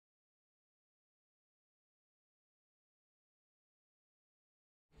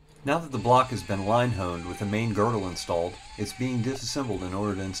Now that the block has been line honed with the main girdle installed, it's being disassembled in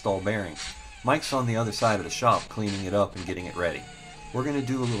order to install bearings. Mike's on the other side of the shop cleaning it up and getting it ready. We're going to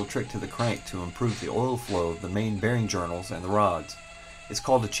do a little trick to the crank to improve the oil flow of the main bearing journals and the rods. It's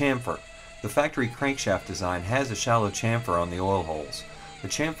called a chamfer. The factory crankshaft design has a shallow chamfer on the oil holes. The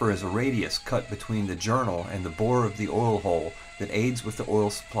chamfer is a radius cut between the journal and the bore of the oil hole that aids with the oil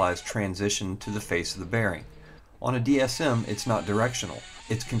supply's transition to the face of the bearing. On a DSM, it's not directional.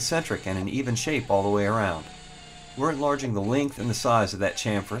 It's concentric and an even shape all the way around. We're enlarging the length and the size of that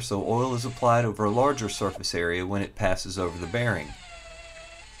chamfer so oil is applied over a larger surface area when it passes over the bearing.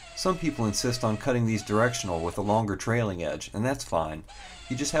 Some people insist on cutting these directional with a longer trailing edge, and that's fine.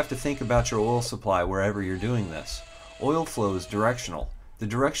 You just have to think about your oil supply wherever you're doing this. Oil flow is directional. The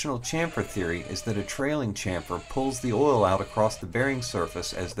directional chamfer theory is that a trailing chamfer pulls the oil out across the bearing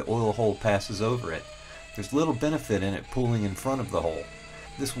surface as the oil hole passes over it. There's little benefit in it pulling in front of the hole.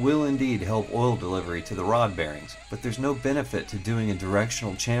 This will indeed help oil delivery to the rod bearings, but there's no benefit to doing a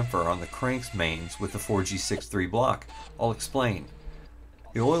directional chamfer on the crank's mains with the 4G63 block. I'll explain.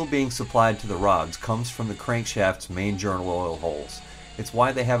 The oil being supplied to the rods comes from the crankshaft's main journal oil holes. It's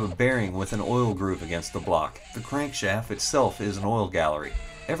why they have a bearing with an oil groove against the block. The crankshaft itself is an oil gallery.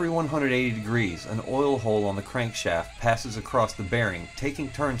 Every 180 degrees, an oil hole on the crankshaft passes across the bearing, taking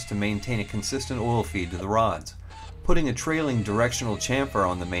turns to maintain a consistent oil feed to the rods. Putting a trailing directional chamfer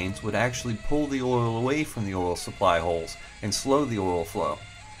on the mains would actually pull the oil away from the oil supply holes and slow the oil flow.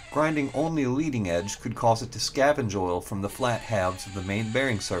 Grinding only a leading edge could cause it to scavenge oil from the flat halves of the main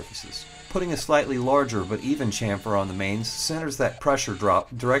bearing surfaces. Putting a slightly larger but even chamfer on the mains centers that pressure drop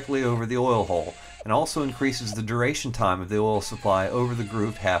directly over the oil hole and also increases the duration time of the oil supply over the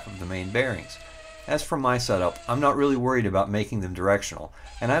grooved half of the main bearings. As for my setup, I'm not really worried about making them directional,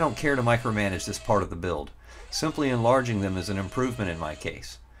 and I don't care to micromanage this part of the build. Simply enlarging them is an improvement in my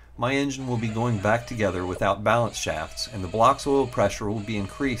case. My engine will be going back together without balance shafts, and the block's oil pressure will be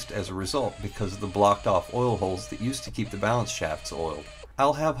increased as a result because of the blocked off oil holes that used to keep the balance shafts oiled.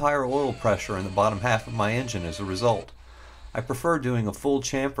 I'll have higher oil pressure in the bottom half of my engine as a result. I prefer doing a full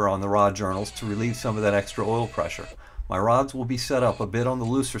chamfer on the rod journals to relieve some of that extra oil pressure. My rods will be set up a bit on the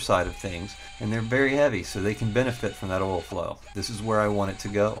looser side of things, and they're very heavy so they can benefit from that oil flow. This is where I want it to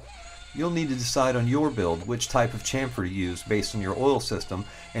go. You'll need to decide on your build which type of chamfer to use based on your oil system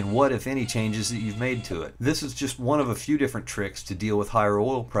and what, if any, changes that you've made to it. This is just one of a few different tricks to deal with higher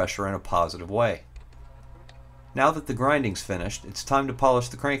oil pressure in a positive way. Now that the grinding's finished, it's time to polish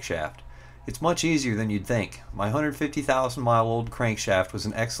the crankshaft. It's much easier than you'd think. My 150,000 mile old crankshaft was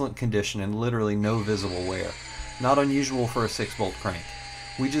in excellent condition and literally no visible wear. Not unusual for a 6-bolt crank.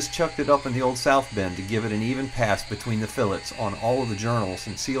 We just chucked it up in the old south bin to give it an even pass between the fillets on all of the journals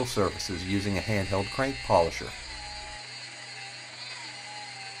and seal surfaces using a handheld crank polisher.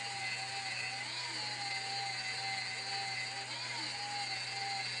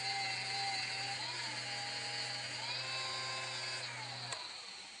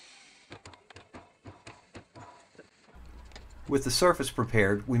 With the surface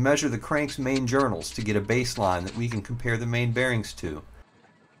prepared, we measure the crank's main journals to get a baseline that we can compare the main bearings to.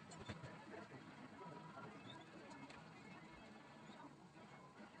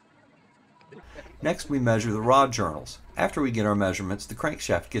 Next we measure the rod journals. After we get our measurements, the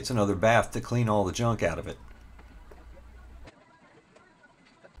crankshaft gets another bath to clean all the junk out of it.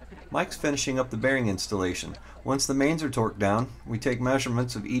 Mike's finishing up the bearing installation. Once the mains are torqued down, we take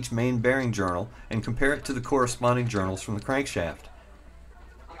measurements of each main bearing journal and compare it to the corresponding journals from the crankshaft.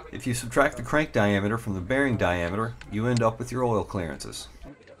 If you subtract the crank diameter from the bearing diameter, you end up with your oil clearances.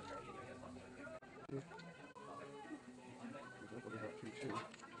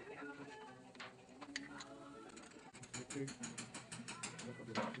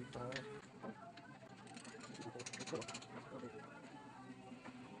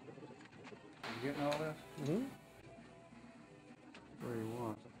 You getting all this? Mm-hmm.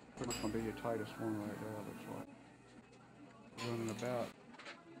 31. That's going to be your tightest one right there, looks like. Running about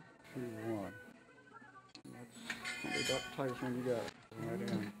 2-1. That's going to be about the tightest one you got. Right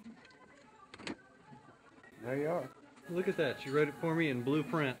in. There you are. Look at that. You wrote it for me in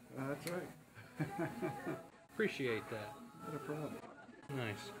blueprint. That's right. Appreciate that. Not a problem.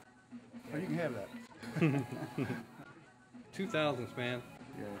 Nice. Oh, you can have that. 2000s, man.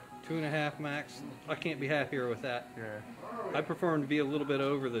 Yeah. 2.5 max. I can't be happier with that. Yeah. I prefer them to be a little bit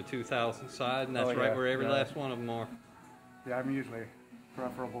over the 2000 side, and that's Oh, yeah, right where every yeah. last one of them are. Yeah, I'm usually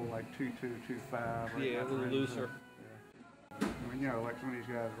preferable like 2.2, 2.5. Right, Yeah, a little looser. Yeah. I mean, you know, like some of these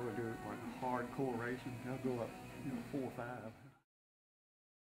guys really do like hardcore racing. They'll go up, 4 or 5.